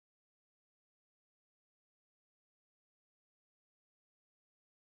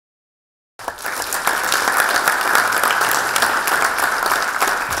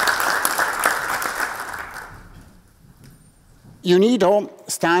UNIDO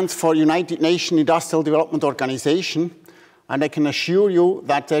stands for United Nations Industrial Development Organization, and I can assure you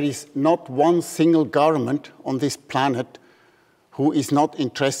that there is not one single government on this planet who is not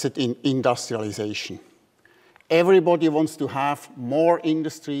interested in industrialization. Everybody wants to have more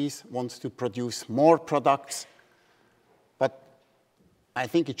industries, wants to produce more products, but I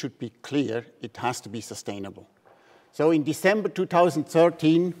think it should be clear it has to be sustainable. So in December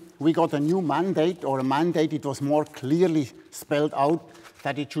 2013, we got a new mandate, or a mandate it was more clearly spelled out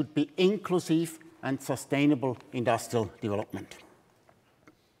that it should be inclusive and sustainable industrial development.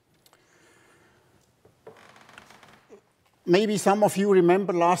 Maybe some of you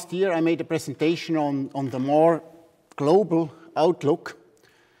remember last year I made a presentation on the more global outlook.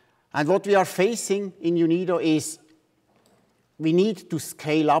 And what we are facing in UNIDO is we need to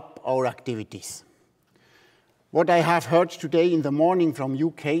scale up our activities. What I have heard today in the morning from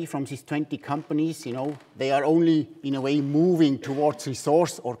UK, from these 20 companies, they are only in a way moving towards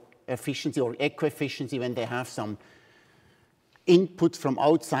resource or efficiency or eco-efficiency when they have some input from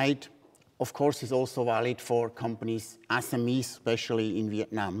outside. Of course, is also valid for companies, SMEs, especially in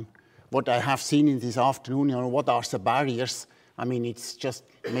Vietnam. What I have seen in this afternoon, what are the barriers? I mean, it's just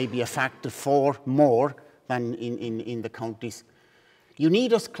maybe a factor 4 more than in the countries.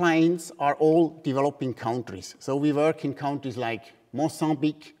 UNIDO's clients are all developing countries. So we work in countries like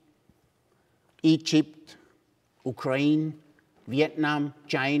Mozambique, Egypt, Ukraine, Vietnam,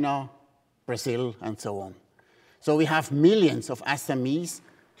 China, Brazil, and so on. So we have millions of SMEs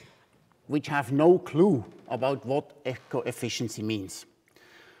which have no clue about what eco-efficiency means.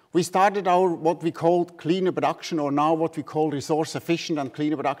 We started our what we called cleaner production, or now what we call resource efficient and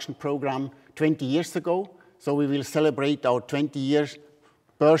cleaner production program 20 years ago. So we will celebrate our 20-year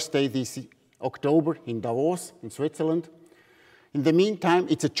birthday this October in Davos, in Switzerland. In the meantime,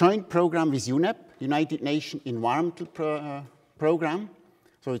 it's a joint program with UNEP, United Nations Environmental Program.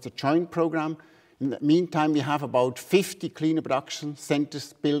 So it's a joint program. In the meantime, we have about 50 cleaner production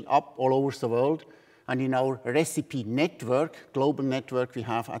centers built up all over the world. And in our recipe network, global network, we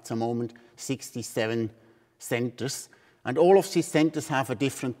have at the moment 67 centers. And all of these centers have a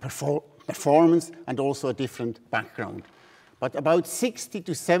different performance and also a different background. But about 60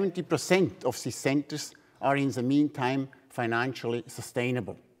 to 70% of these centers are in the meantime financially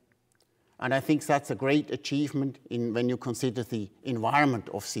sustainable. And I think that's a great achievement when you consider the environment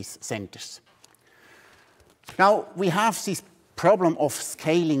of these centers. Now, we have this problem of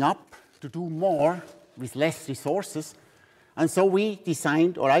scaling up to do more with less resources. And so I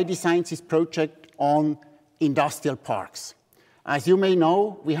designed this project on industrial parks. As you may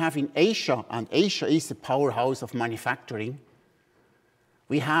know, we have in Asia, and Asia is the powerhouse of manufacturing.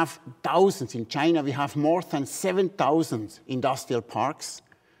 We have thousands in China. We have more than 7,000 industrial parks.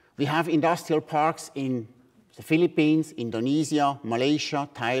 We have industrial parks in the Philippines, Indonesia, Malaysia,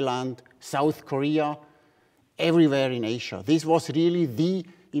 Thailand, South Korea, everywhere in Asia. This was really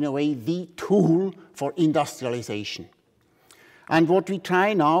in a way, the tool for industrialization. And what we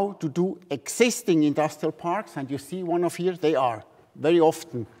try now to do existing industrial parks, and you see one of here, they are very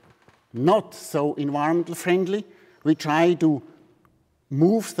often not so environmental friendly. We try to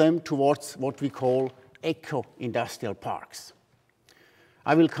move them towards what we call eco-industrial parks.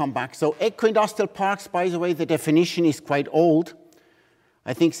 I will come back. So eco-industrial parks, by the way, the definition is quite old.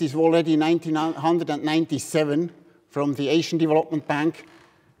 I think this is already 1997 from the Asian Development Bank.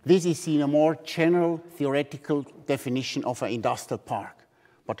 This is in a more general theoretical definition of an industrial park.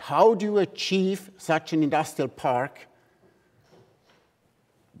 But how do you achieve such an industrial park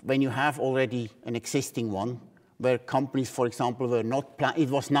when you have already an existing one, where companies, for example, were not it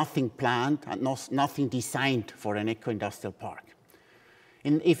was nothing planned and nothing designed for an eco-industrial park?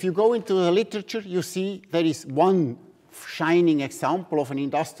 And if you go into the literature, you see there is one shining example of an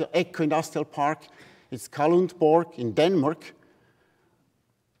eco-industrial park. It's Kalundborg in Denmark.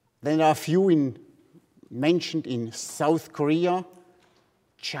 Then there are a few mentioned in South Korea.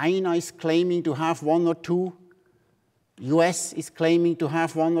 China is claiming to have one or two. US is claiming to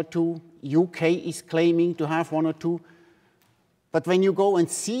have one or two. UK is claiming to have one or two. But when you go and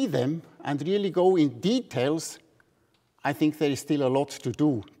see them and really go in details, I think there is still a lot to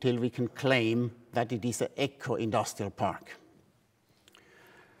do till we can claim that it is an eco-industrial park.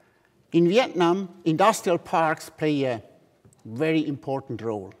 In Vietnam, industrial parks play a very important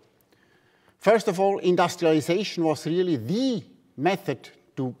role. First of all, industrialization was really the method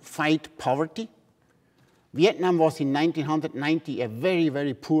to fight poverty. Vietnam was in 1990 a very,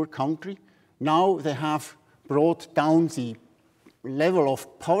 very poor country. Now they have brought down the level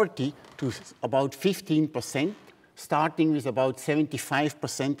of poverty to about 15%, starting with about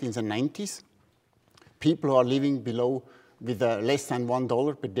 75% in the 90s. People who are living below with less than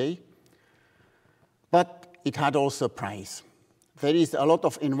 $1 per day. But it had also a price. There is a lot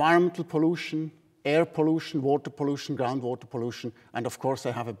of environmental pollution, air pollution, water pollution, groundwater pollution, and of course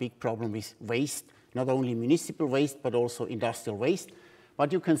I have a big problem with waste, not only municipal waste, but also industrial waste.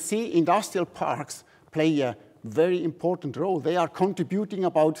 But you can see industrial parks play a very important role. They are contributing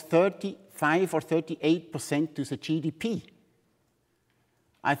about 35 or 38% to the GDP.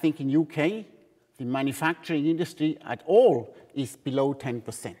 I think in UK, the manufacturing industry at all is below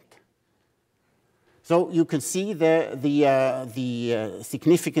 10%. So you can see the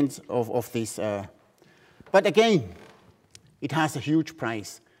significance of this. But again, it has a huge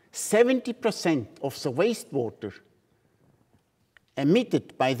price. 70% of the wastewater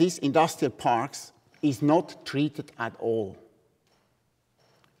emitted by these industrial parks is not treated at all.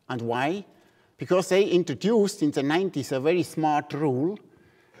 And why? Because they introduced in the 90s a very smart rule.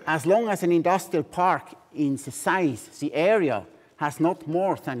 As long as an industrial park in the size, the area, has not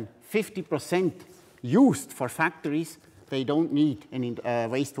more than 50% used for factories, they don't need a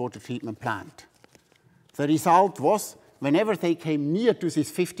wastewater treatment plant. The result was, whenever they came near to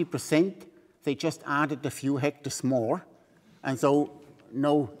this 50%, they just added a few hectares more, and so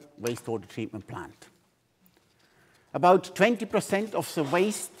no wastewater treatment plant. About 20% of the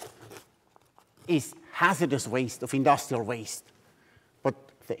waste is hazardous waste, of industrial waste. But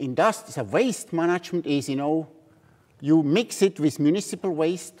the waste management is, you mix it with municipal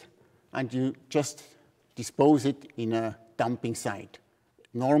waste and you just dispose it in a dumping site.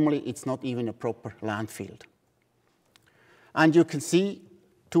 Normally, it's not even a proper landfill. And you can see,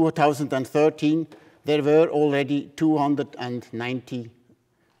 2013, there were already 290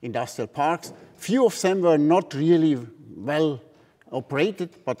 industrial parks. Few of them were not really well operated,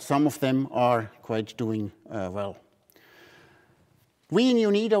 but some of them are quite doing well. We in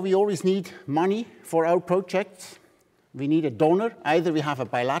UNIDO, we always need money for our projects. We need a donor. Either we have a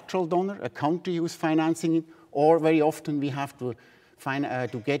bilateral donor, a country who's financing it, or very often we have to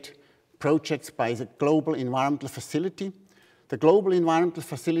get projects by the Global Environmental Facility. The Global Environmental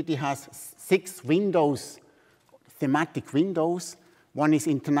Facility has 6 windows, thematic windows. One is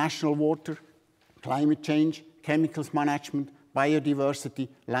international water, climate change, chemicals management, biodiversity,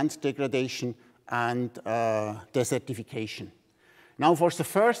 land degradation, and desertification. Now, for the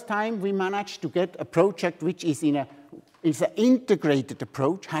first time, we managed to get a project which is an integrated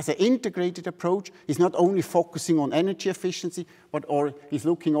approach, has an integrated approach, is not only focusing on energy efficiency, but is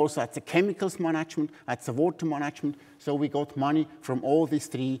looking also at the chemicals management, at the water management. So we got money from all these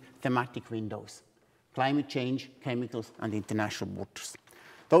 3 thematic windows: climate change, chemicals, and international waters.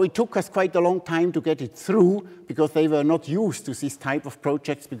 Though it took us quite a long time to get it through, because they were not used to this type of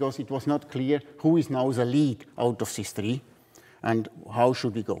projects, because it was not clear who is now the lead out of these 3, and how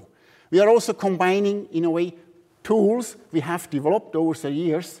should we go. We are also combining, in a way, tools we have developed over the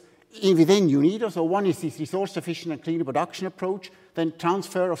years within UNIDO. So one is this resource-efficient and clean production approach, then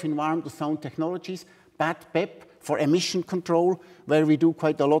transfer of environmental sound technologies, BAT-PEP for emission control, where we do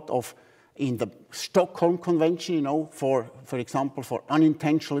quite a lot of in the Stockholm Convention, for example, for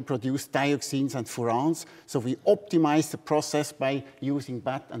unintentionally produced dioxins and furans. So we optimize the process by using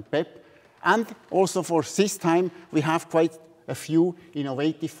BAT and PEP. And also for this time, we have quite a few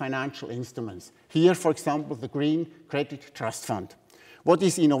innovative financial instruments. Here, for example, the Green Credit Trust Fund. What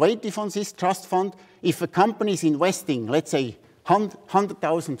is innovative on this trust fund? If a company is investing, let's say,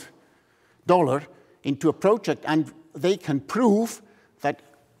 $100,000 into a project, and they can prove that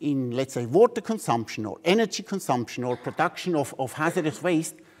in, let's say, water consumption or energy consumption or production of hazardous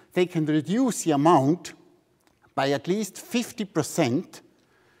waste, they can reduce the amount by at least 50%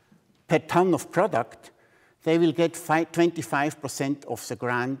 per ton of product, they will get 25% of the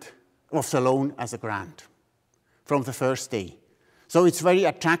grant, of the loan as a grant from the first day. So it's very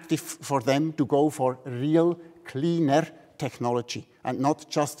attractive for them to go for real, cleaner technology and not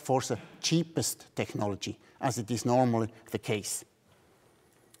just for the cheapest technology, as it is normally the case.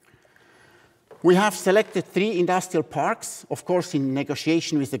 We have selected 3 industrial parks, of course, in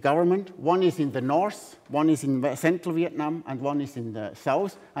negotiation with the government. One is in the north, one is in central Vietnam, and one is in the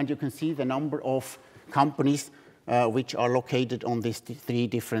south. And you can see the number of companies which are located on these 3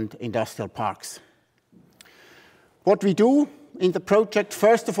 different industrial parks. What we do in the project,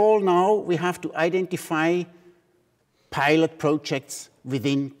 first of all, now we have to identify pilot projects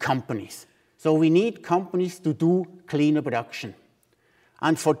within companies. So we need companies to do cleaner production.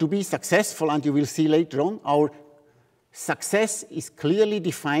 And to be successful, and you will see later on, our success is clearly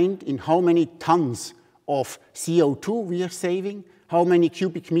defined in how many tons of CO2 we are saving, how many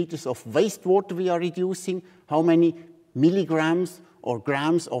cubic meters of wastewater we are reducing, how many milligrams or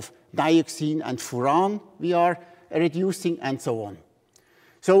grams of dioxin and furan we are reducing, and so on.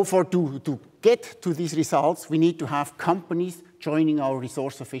 So to get to these results, we need to have companies joining our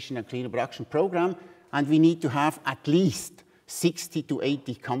resource-efficient and cleaner production program, and we need to have at least 60 to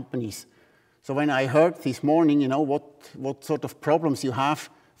 80 companies. So when I heard this morning, what sort of problems you have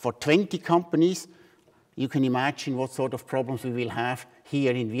for 20 companies, you can imagine what sort of problems we will have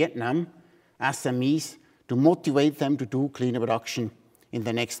here in Vietnam, SMEs, to motivate them to do cleaner production in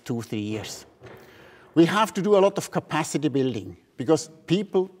the next 2-3 years. We have to do a lot of capacity building because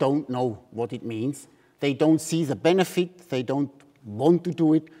people don't know what it means. They don't see the benefit, they don't want to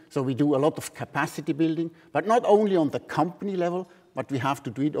do it, so we do a lot of capacity building, but not only on the company level, but we have to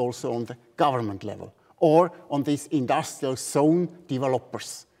do it also on the government level or on these industrial zone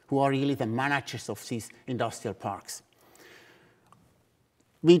developers who are really the managers of these industrial parks.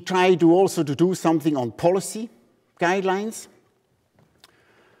 We try to also do something on policy guidelines.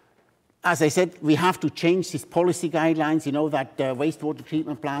 As I said, we have to change these policy guidelines. You know that wastewater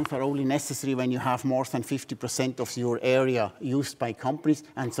treatment plants are only necessary when you have more than 50% of your area used by companies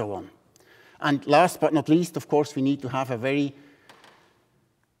and so on. And last but not least, of course, we need to have a very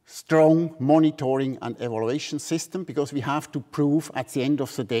strong monitoring and evaluation system because we have to prove at the end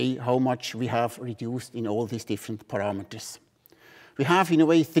of the day how much we have reduced in all these different parameters. We have, in a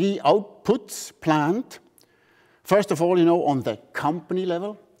way, 3 outputs planned. First of all, on the company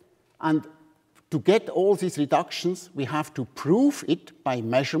level. And to get all these reductions, we have to prove it by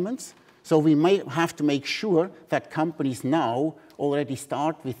measurements. So we may have to make sure that companies now already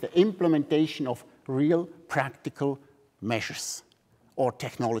start with the implementation of real practical measures or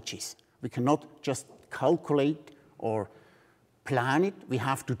technologies. We cannot just calculate or plan it. We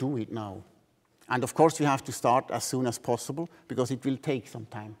have to do it now. And of course, we have to start as soon as possible because it will take some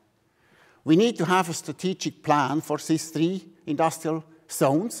time. We need to have a strategic plan for these 3 industrial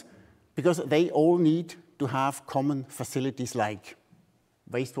zones because they all need to have common facilities like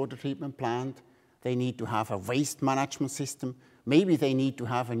wastewater treatment plant. They need to have a waste management system. Maybe they need to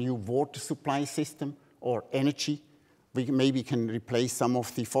have a new water supply system or energy. We maybe can replace some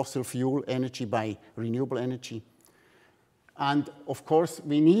of the fossil fuel energy by renewable energy. And of course,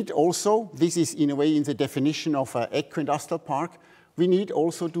 we need also, this is in a way in the definition of an eco-industrial park, we need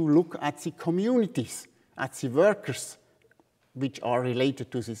also to look at the communities, at the workers which are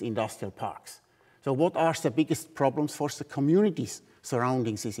related to these industrial parks. So what are the biggest problems for the communities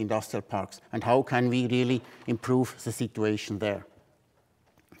surrounding these industrial parks, and how can we really improve the situation there?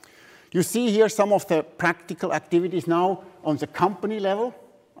 You see here some of the practical activities now on the company level.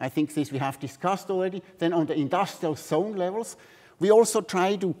 I think this we have discussed already. Then on the industrial zone levels, we also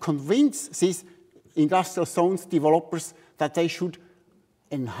try to convince these industrial zones developers that they should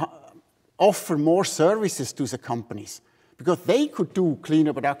offer more services to the companies because they could do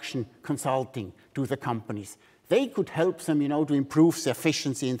cleaner production consulting to the companies. They could help them, to improve the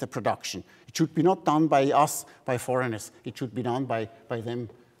efficiency in the production. It should be not done by us, by foreigners. It should be done by them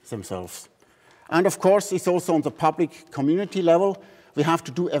themselves. And of course, it's also on the public community level. We have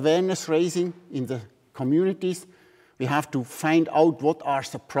to do awareness raising in the communities. We have to find out what are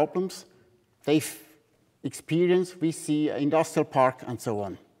the problems they've experienced with the industrial park and so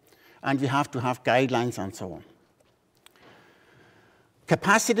on. And we have to have guidelines and so on.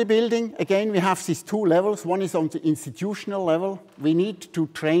 Capacity building, again, we have these 2 levels. One is on the institutional level. We need to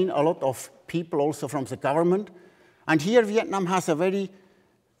train a lot of people also from the government. And here Vietnam has a very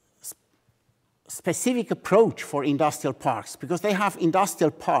specific approach for industrial parks because they have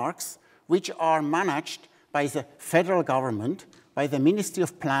industrial parks which are managed by the federal government, by the Ministry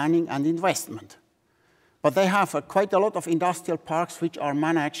of Planning and Investment. But they have quite a lot of industrial parks which are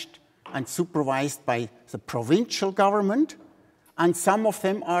managed and supervised by the provincial government, and some of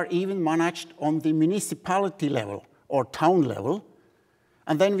them are even managed on the municipality level or town level.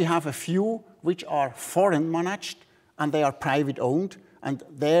 And then we have a few which are foreign managed and they are private owned, and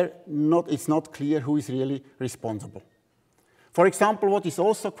it's not clear who is really responsible. For example, what is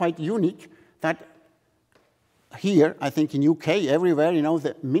also quite unique, that here, I think in UK, everywhere,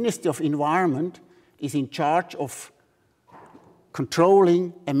 the Ministry of Environment is in charge of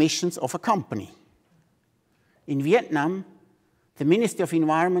controlling emissions of a company. In Vietnam, the Ministry of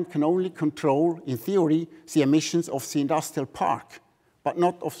Environment can only control, in theory, the emissions of the industrial park, but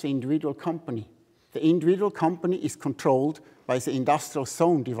not of the individual company. The individual company is controlled by the industrial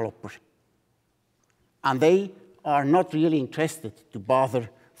zone developer. And they are not really interested to bother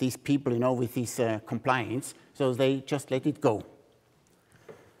these people, with this compliance, so they just let it go.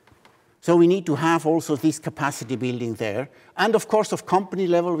 So we need to have also this capacity building there. And of course, of company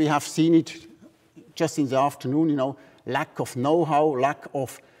level, we have seen it just in the afternoon, lack of know-how, lack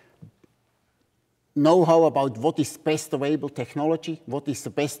of know-how about what is best available technology, what is the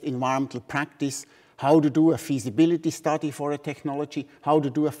best environmental practice, how to do a feasibility study for a technology, how to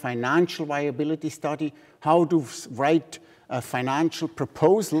do a financial viability study, how to write a financial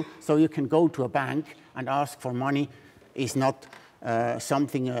proposal so you can go to a bank and ask for money is not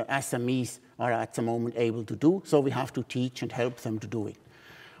something SMEs are at the moment able to do. So we have to teach and help them to do it.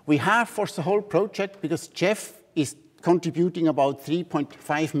 We have for the whole project, because Jeff is contributing about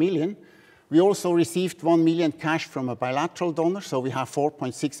 3.5 million, we also received 1 million cash from a bilateral donor, so we have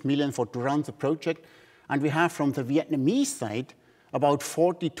 4.6 million to run the project. And we have from the Vietnamese side about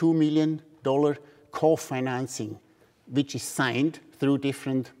 $42 million co-financing, which is signed through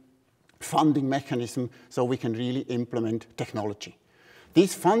different funding mechanisms so we can really implement technology.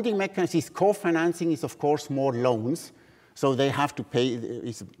 This funding mechanism, this co-financing, is of course more loans. So they have to pay,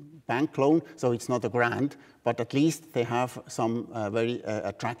 it's a bank loan, so it's not a grant, but at least they have some very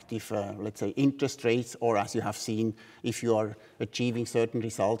attractive, let's say, interest rates, or as you have seen, if you are achieving certain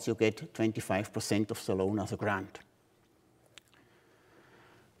results, you get 25% of the loan as a grant.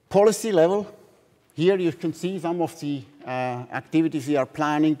 Policy level, here you can see some of the activities we are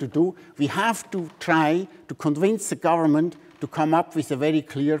planning to do. We have to try to convince the government to come up with a very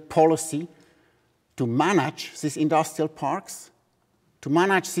clear policy to manage these industrial parks,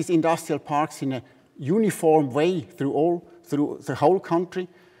 in a uniform way through the whole country.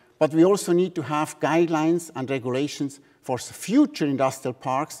 But we also need to have guidelines and regulations for the future industrial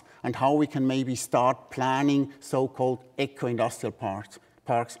parks and how we can maybe start planning so-called eco-industrial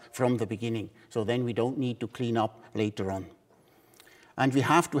parks from the beginning. So then we don't need to clean up later on. And we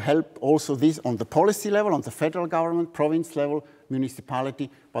have to help also this on the policy level, on the federal government, province level, municipality,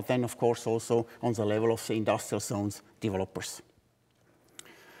 but then of course also on the level of the industrial zones developers.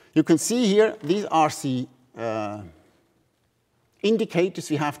 You can see here, these are the indicators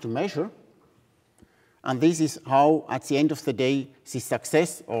we have to measure. And this is how, at the end of the day, the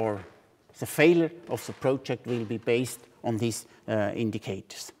success or the failure of the project will be based on these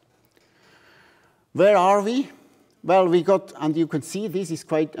indicators. Where are we? Well, we got, and you can see this is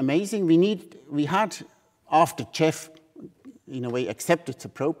quite amazing. We had, after Jeff, in a way, accepted the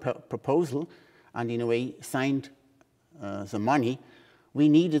proposal and in a way signed the money, we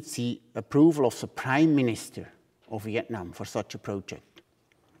needed the approval of the Prime Minister of Vietnam for such a project.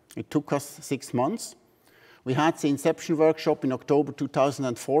 It took us 6 months. We had the inception workshop in October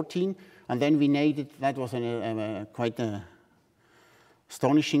 2014, and then we needed, that was quite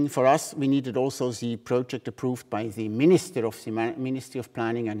astonishing for us, we needed also the project approved by the Minister of the Ministry of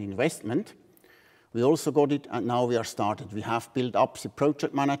Planning and Investment. We also got it, and now we are started. We have built up the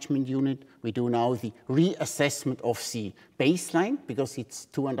project management unit. We do now the reassessment of the baseline, because it's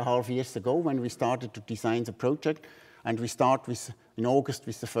 2.5 years ago when we started to design the project. And we start with, in August,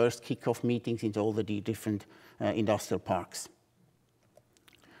 with the first kickoff meetings in all the different industrial parks.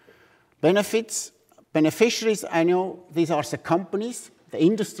 Benefits, beneficiaries, I know these are the companies, the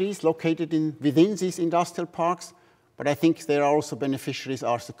industries located within these industrial parks. But I think there are also beneficiaries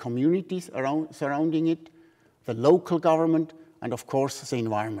are the communities surrounding it, the local government, and of course the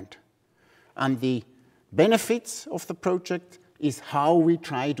environment. And the benefits of the project is how we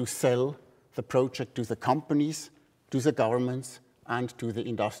try to sell the project to the companies, to the governments, and to the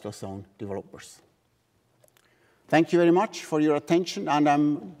industrial zone developers. Thank you very much for your attention, and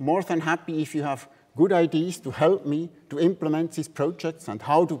I'm more than happy if you have good ideas to help me to implement these projects and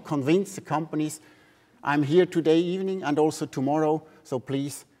how to convince the companies. I'm here today evening and also tomorrow, so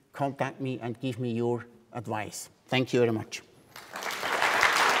please contact me and give me your advice. Thank you very much.